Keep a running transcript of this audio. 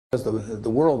the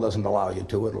world doesn't allow you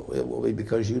to. It will be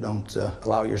because you don't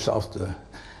allow yourself to.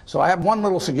 So I have one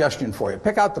little suggestion for you.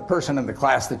 Pick out the person in the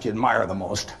class that you admire the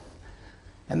most,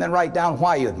 and then write down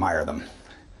why you admire them.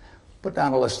 Put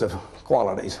down a list of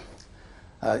qualities.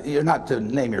 You're not to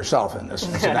name yourself in this,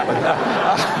 incidentally.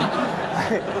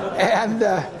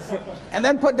 And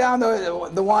then put down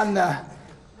the one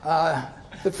that,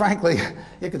 frankly,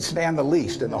 you could stand the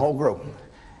least in the whole group,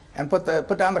 and put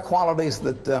down the qualities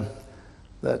that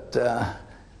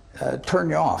turn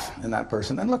you off in that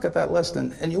person. And look at that list,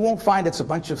 and you won't find it's a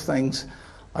bunch of things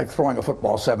like throwing a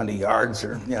football 70 yards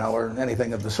or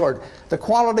anything of the sort. The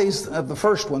qualities of the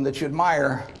first one that you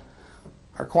admire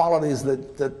are qualities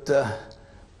that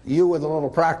you, with a little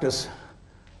practice,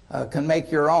 can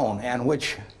make your own, and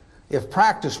which, if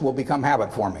practiced, will become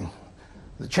habit forming.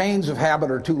 The chains of habit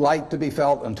are too light to be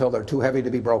felt until they're too heavy to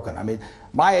be broken. I mean,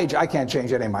 my age, I can't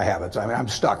change any of my habits. I mean, I'm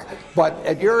stuck. But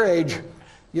at your age,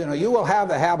 you will have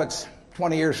the habits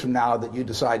 20 years from now that you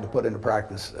decide to put into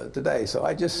practice today. So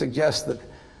I just suggest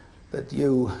that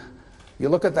you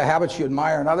look at the habits you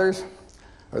admire in others,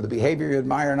 or the behavior you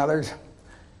admire in others,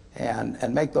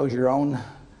 and make those your own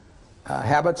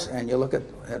habits, and you look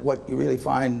at what you really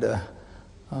find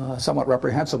somewhat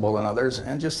reprehensible in others,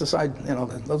 and just decide,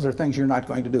 those are things you're not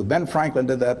going to do. Ben Franklin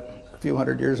did that a few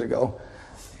hundred years ago,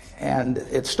 and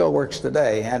it still works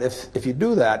today. And if you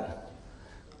do that,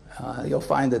 you'll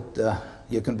find that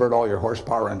you convert all your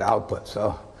horsepower into output.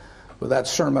 So with that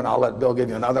sermon, I'll let Bill give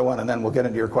you another one, and then we'll get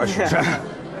into your questions.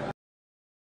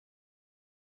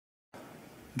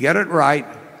 Get it right,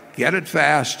 get it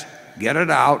fast, get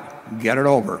it out, get it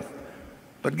over.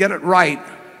 But get it right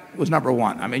was number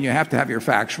one. I mean, you have to have your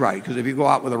facts right, because if you go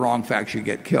out with the wrong facts, you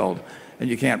get killed, and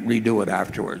you can't redo it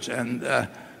afterwards.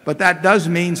 But that does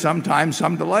mean sometimes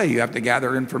some delay. You have to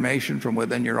gather information from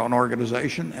within your own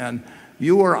organization, and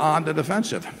you are on the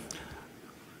defensive.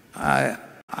 I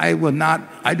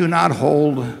do not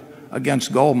hold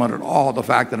against Goldman at all the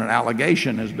fact that an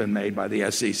allegation has been made by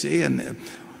the SEC, and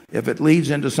if it leads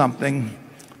into something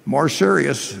more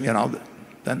serious,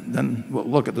 then we'll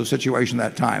look at the situation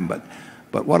at that time.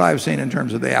 But what I've seen in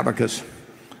terms of the abacus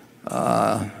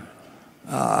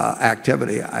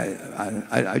activity,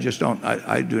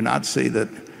 I do not see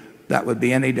that would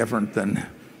be any different than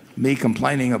me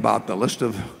complaining about the list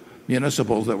of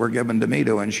municipals that were given to me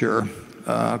to insure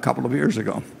a couple of years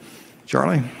ago.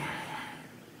 Charlie?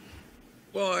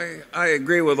 Well, I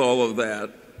agree with all of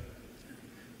that,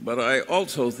 but I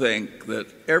also think that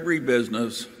every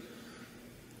business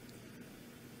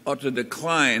ought to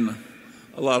decline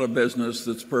a lot of business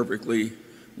that's perfectly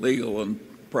legal and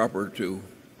proper to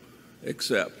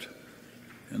accept.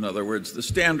 In other words, the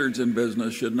standards in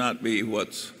business should not be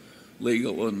what's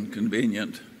legal and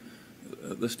convenient.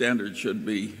 The standards should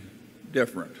be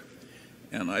different.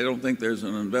 And I don't think there's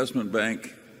an investment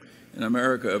bank in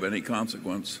America of any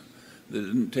consequence that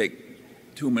didn't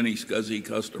take too many scuzzy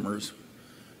customers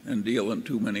and deal in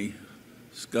too many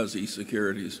scuzzy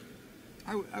securities.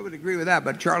 I would agree with that,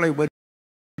 but Charlie, do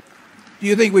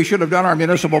you think we should have done our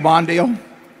municipal bond deal?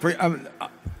 I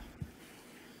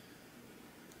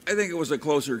think it was a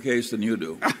closer case than you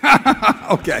do.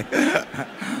 Okay.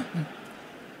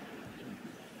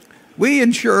 We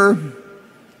insure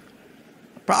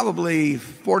probably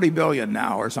 40 billion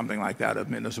now or something like that of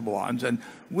municipal bonds, and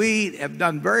we have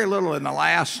done very little in the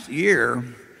last year,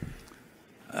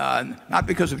 not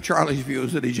because of Charlie's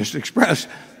views that he just expressed,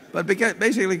 but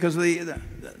basically because the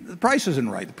price isn't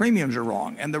right, the premiums are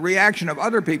wrong, and the reaction of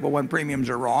other people when premiums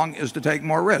are wrong is to take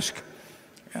more risk.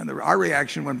 And our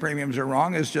reaction when premiums are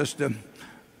wrong is just to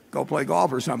go play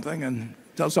golf or something and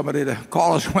tell somebody to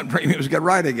call us when premiums get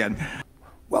right again.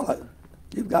 Well,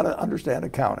 you've got to understand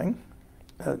accounting.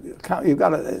 That's got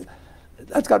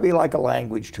to be like a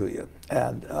language to you.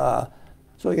 And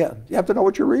so yeah, you have to know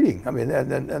what you're reading. I mean,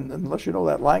 and unless you know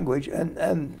that language,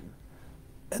 and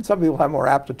some people have more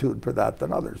aptitude for that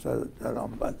than others.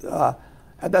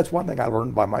 And that's one thing I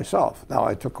learned by myself. Now,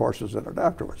 I took courses in it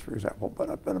afterwards, for example,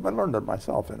 but I learned it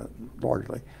myself in it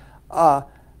largely.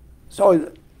 So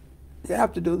you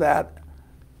have to do that,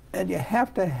 and you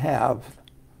have to have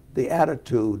the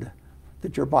attitude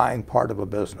that you're buying part of a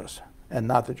business, and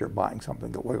not that you're buying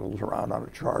something that wiggles around on a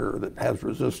chart, or that has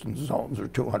resistance zones or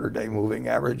 200-day moving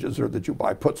averages, or that you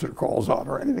buy puts or calls on,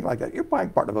 or anything like that. You're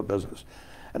buying part of a business.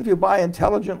 And if you buy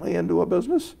intelligently into a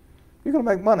business, you're going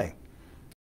to make money.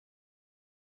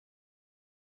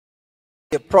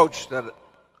 The approach that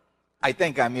I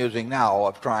think I'm using now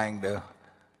of trying to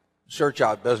search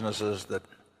out businesses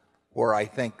where I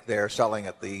think they're selling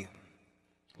at the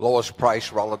lowest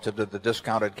price relative to the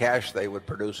discounted cash they would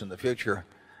produce in the future,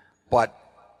 but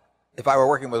if I were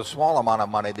working with a small amount of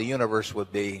money, the universe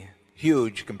would be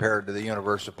huge compared to the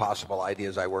universe of possible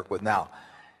ideas I work with now.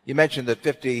 You mentioned that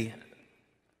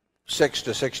 56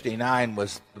 to 69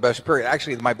 was the best period.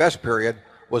 Actually, my best period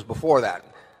was before that.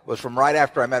 It was from right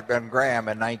after I met Ben Graham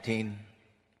in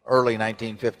early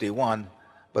 1951.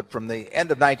 But from the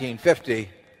end of 1950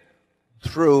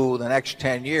 through the next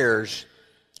 10 years,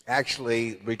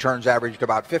 actually returns averaged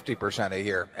about 50% a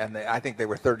year. And I think they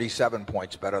were 37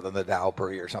 points better than the Dow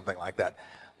per year, something like that.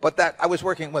 But that I was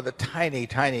working with a tiny,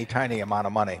 tiny, tiny amount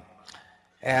of money.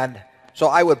 And so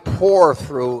I would pour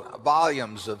through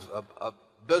volumes of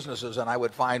businesses, and I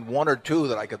would find one or two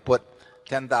that I could put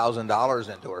 $10,000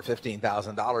 into or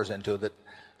 $15,000 into that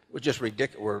were just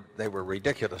ridiculous. They were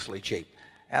ridiculously cheap.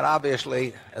 And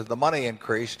obviously, as the money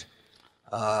increased,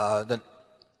 the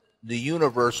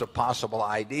universe of possible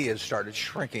ideas started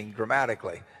shrinking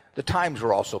dramatically. The times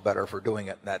were also better for doing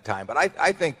it in that time. But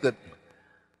I think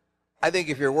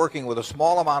if you're working with a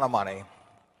small amount of money,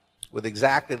 with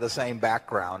exactly the same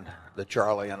background that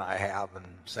Charlie and I have, and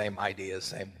same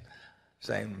ideas,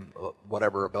 same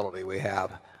whatever ability we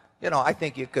have, I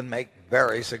think you can make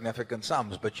very significant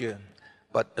sums.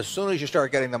 But as soon as you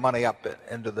start getting the money up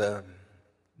into the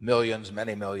millions,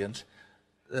 many millions,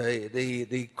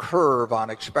 the curve on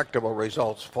expectable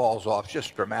results falls off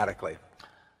just dramatically.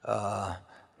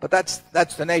 But that's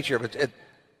the nature of it.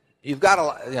 You've got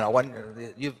to,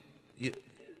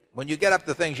 when you get up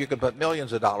to things you can put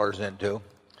millions of dollars into,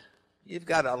 you've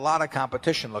got a lot of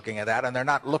competition looking at that, and they're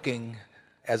not looking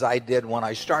as I did when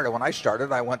I started. When I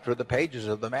started, I went through the pages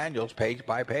of the manuals page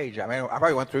by page. I mean, I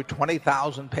probably went through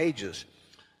 20,000 pages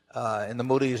in the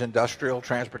Moody's Industrial,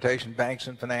 Transportation, Banks,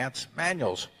 and Finance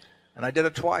manuals. And I did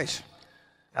it twice.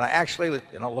 And I actually,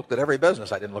 looked at every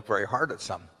business. I didn't look very hard at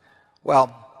some.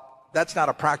 Well, that's not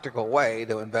a practical way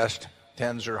to invest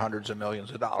tens or hundreds of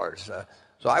millions of dollars.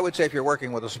 So I would say if you're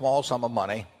working with a small sum of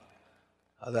money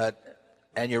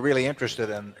and you're really interested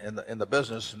in the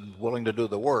business and willing to do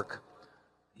the work,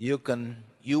 you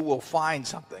will find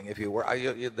something. If you were,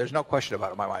 there's no question about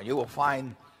it in my mind. You will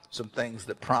find some things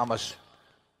that promise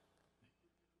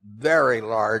very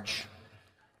large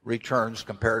returns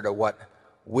compared to what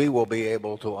we will be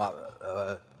able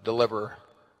to deliver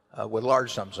with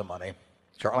large sums of money.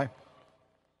 Charlie?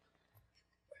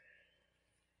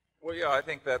 Well, yeah, I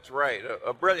think that's right.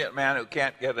 A brilliant man who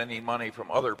can't get any money from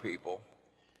other people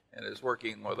and is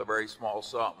working with a very small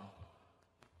sum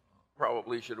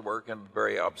probably should work in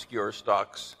very obscure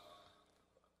stocks,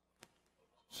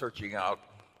 searching out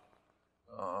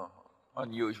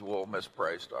unusual,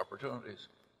 mispriced opportunities.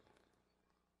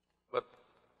 But,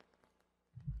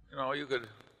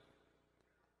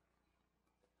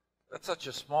 that's such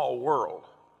a small world.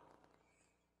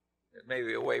 It may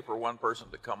be a way for one person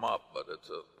to come up, but it's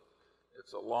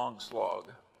a long slog.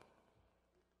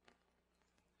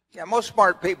 Yeah, most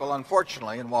smart people,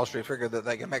 unfortunately, in Wall Street figure that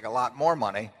they can make a lot more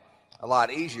money, a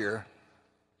lot easier,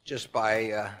 just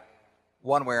by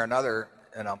one way or another,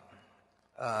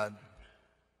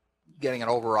 getting an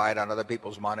override on other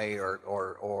people's money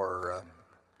or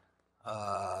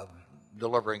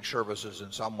delivering services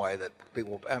in some way that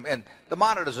people. And the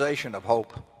monetization of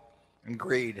hope and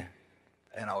greed,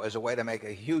 is a way to make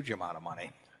a huge amount of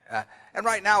money. And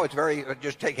right now, it's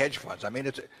just take hedge funds. I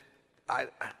mean,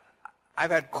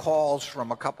 I've had calls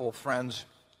from a couple of friends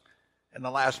in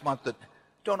the last month that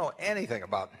don't know anything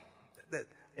about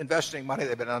investing money.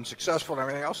 They've been unsuccessful and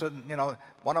everything else. And,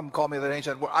 one of them called me the other day and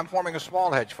said, well, I'm forming a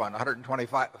small hedge fund,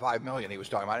 125 million he was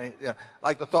talking about.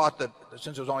 Like the thought that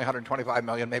since it was only 125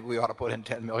 million, maybe we ought to put in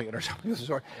 10 million or something of the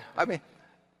sort. I mean,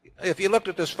 if you looked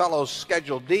at this fellow's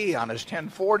Schedule D on his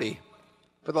 1040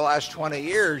 for the last 20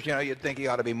 years, you'd think he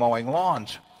ought to be mowing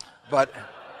lawns. But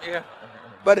yeah.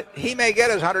 But he may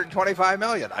get his 125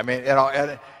 million. I mean,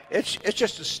 and it's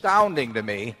just astounding to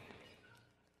me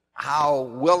how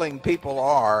willing people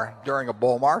are during a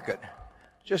bull market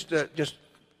just to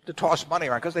toss money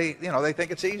around because they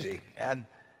think it's easy. And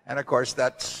of course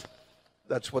that's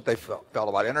what they felt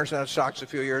about internet stocks a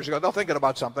few years ago. They'll think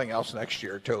about something else next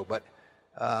year too. But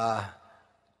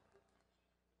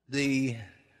the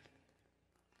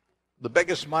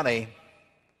biggest money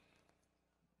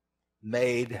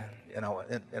made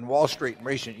in Wall Street in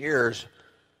recent years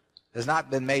has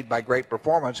not been made by great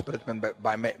performance, but it's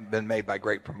been made by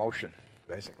great promotion,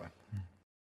 basically.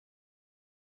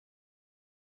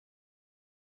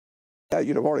 Yeah,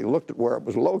 you'd have already looked at where it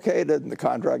was located and the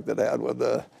contract that it had with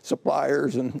the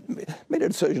suppliers and made a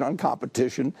decision on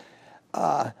competition.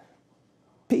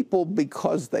 People,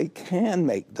 because they can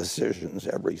make decisions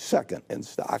every second in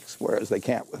stocks, whereas they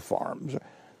can't with farms,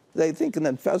 they think an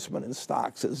investment in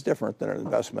stocks is different than an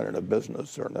investment in a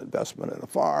business or an investment in a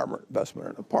farm or an investment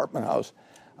in an apartment house.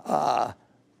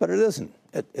 But it isn't.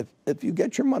 If you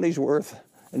get your money's worth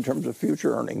in terms of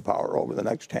future earning power over the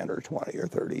next 10 or 20 or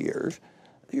 30 years,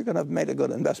 you're going to have made a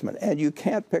good investment. And you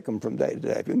can't pick them from day to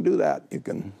day. If you can do that, you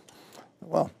can,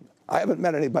 well, I haven't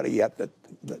met anybody yet that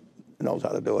knows how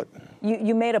to do it.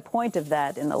 You made a point of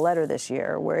that in the letter this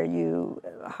year where you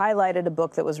highlighted a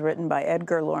book that was written by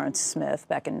Edgar Lawrence Smith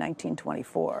back in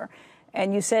 1924.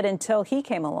 And you said until he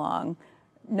came along,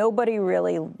 nobody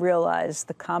really realized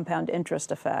the compound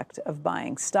interest effect of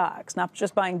buying stocks, not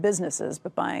just buying businesses,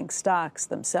 but buying stocks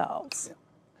themselves.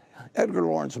 Yeah. Edgar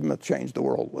Lawrence Smith changed the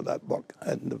world with that book,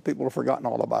 and people have forgotten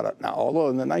all about it now. Although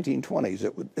in the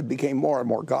 1920s, it became more and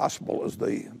more gospel as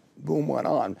the boom went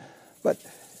on. But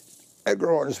Edgar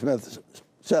Lawrence Smith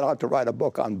set out to write a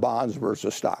book on bonds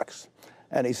versus stocks.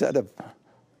 And he said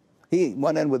he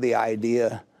went in with the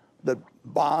idea that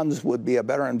bonds would be a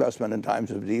better investment in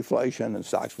times of deflation and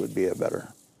stocks would be a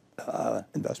better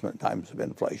investment in times of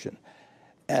inflation.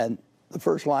 And the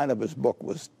first line of his book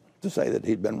was to say that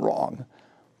he'd been wrong.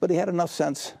 But he had enough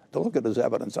sense to look at his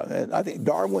evidence. I think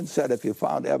Darwin said if you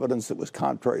found evidence that was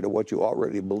contrary to what you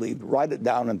already believed, write it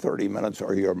down in 30 minutes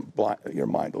or your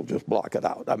mind will just block it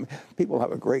out. I mean, people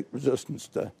have a great resistance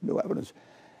to new evidence.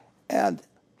 And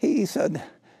he said,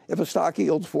 if a stock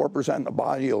yields 4% and a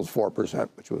bond yields 4%,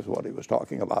 which was what he was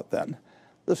talking about then,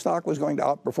 the stock was going to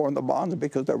outperform the bonds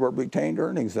because there were retained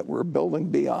earnings that were building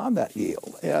beyond that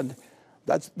yield. And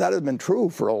that has been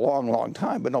true for a long, long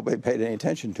time, but nobody paid any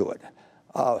attention to it.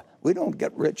 We don't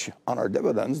get rich on our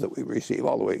dividends that we receive,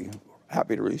 although we're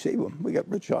happy to receive them. We get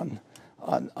rich on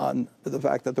the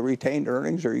fact that the retained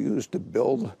earnings are used to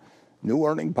build new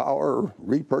earning power,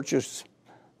 repurchase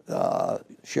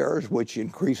shares, which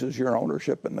increases your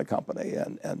ownership in the company.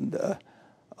 And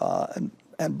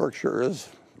Berkshire has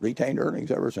retained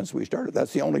earnings ever since we started.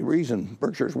 That's the only reason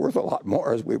Berkshire's worth a lot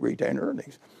more as we retain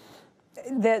earnings.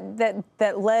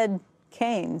 That led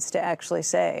Keynes to actually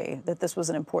say that this was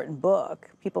an important book.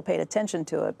 People paid attention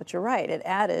to it, but you're right, it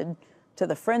added to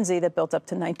the frenzy that built up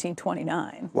to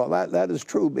 1929. Well, that is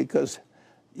true because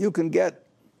you can get,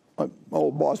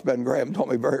 old boss Ben Graham told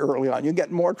me very early on, you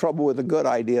get more trouble with a good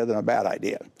idea than a bad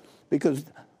idea because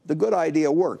the good idea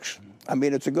works. I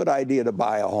mean, it's a good idea to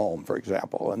buy a home, for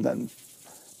example, and then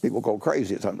people go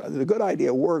crazy. The good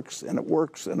idea works, and it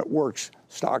works, and it works.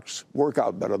 Stocks work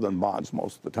out better than bonds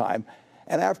most of the time.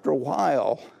 And after a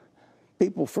while,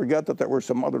 people forget that there were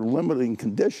some other limiting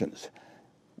conditions.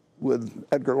 With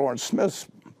Edgar Lawrence Smith's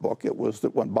book, it was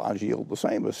that when bonds yield the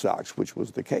same as stocks, which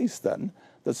was the case then,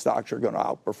 that stocks are going to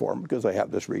outperform because they have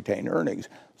this retained earnings.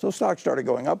 So stocks started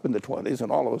going up in the 20s,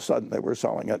 and all of a sudden they were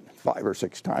selling at 5 or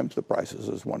 6 times the prices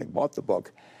as when he bought the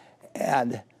book.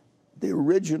 And the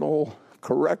original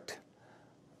correct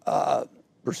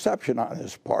perception on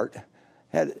his part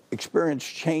had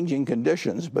experienced changing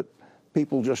conditions, but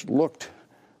people just looked,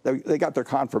 they got their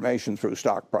confirmation through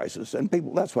stock prices. And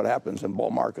that's what happens in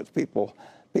bull markets. People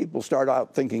start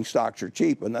out thinking stocks are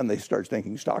cheap, and then they start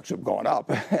thinking stocks have gone up.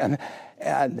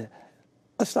 And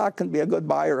a stock can be a good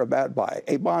buy or a bad buy.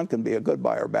 A bond can be a good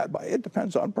buy or a bad buy. It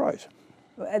depends on price.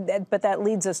 But that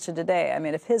leads us to today. I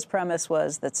mean, if his premise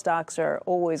was that stocks are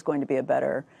always going to be a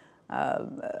better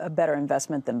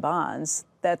investment than bonds,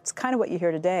 that's kind of what you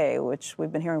hear today, which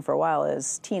we've been hearing for a while,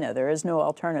 is Tina, there is no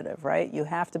alternative, right? You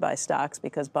have to buy stocks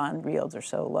because bond yields are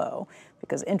so low,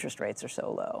 because interest rates are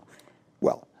so low.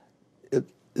 Well,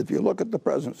 if you look at the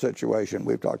present situation,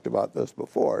 we've talked about this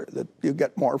before, that you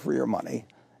get more for your money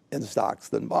in stocks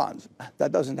than bonds.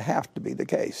 That doesn't have to be the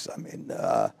case. I mean,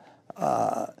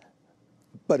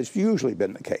 but it's usually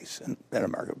been the case in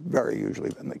America, very usually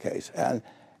been the case.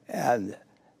 And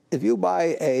if you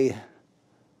buy a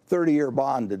 30-year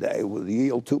bond today with a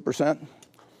yield 2%,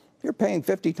 you're paying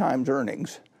 50 times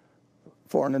earnings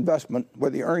for an investment where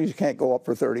the earnings can't go up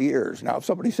for 30 years. Now, if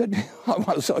somebody said, I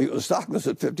want to sell you a stock that's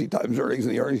at 50 times earnings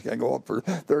and the earnings can't go up for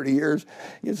 30 years,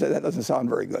 you'd say that doesn't sound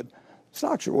very good.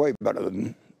 Stocks are way better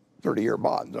than 30-year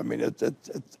bonds. I mean,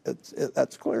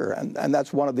 that's clear. And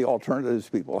that's one of the alternatives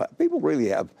people have. People really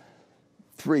have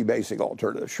 3 basic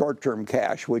alternatives: short-term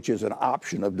cash, which is an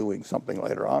option of doing something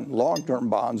later on; long-term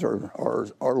bonds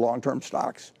or long-term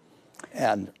stocks.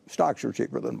 And stocks are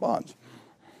cheaper than bonds.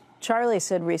 Charlie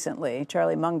said recently,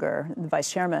 Charlie Munger, the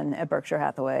vice chairman at Berkshire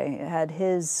Hathaway, had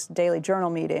his daily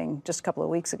journal meeting just a couple of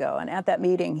weeks ago. And at that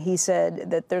meeting, he said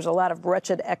that there's a lot of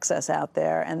wretched excess out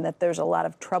there and that there's a lot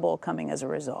of trouble coming as a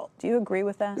result. Do you agree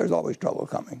with that? There's always trouble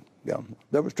coming. Yeah,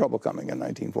 there was trouble coming in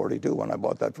 1942 when I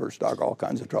bought that first stock, all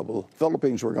kinds of trouble.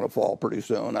 Philippines were going to fall pretty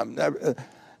soon.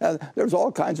 There's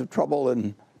all kinds of trouble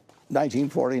in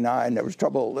 1949. There was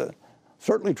trouble,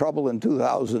 certainly trouble in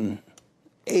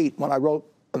 2008 when I wrote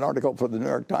an article for the New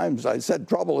York Times. I said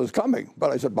trouble is coming,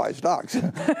 but I said buy stocks.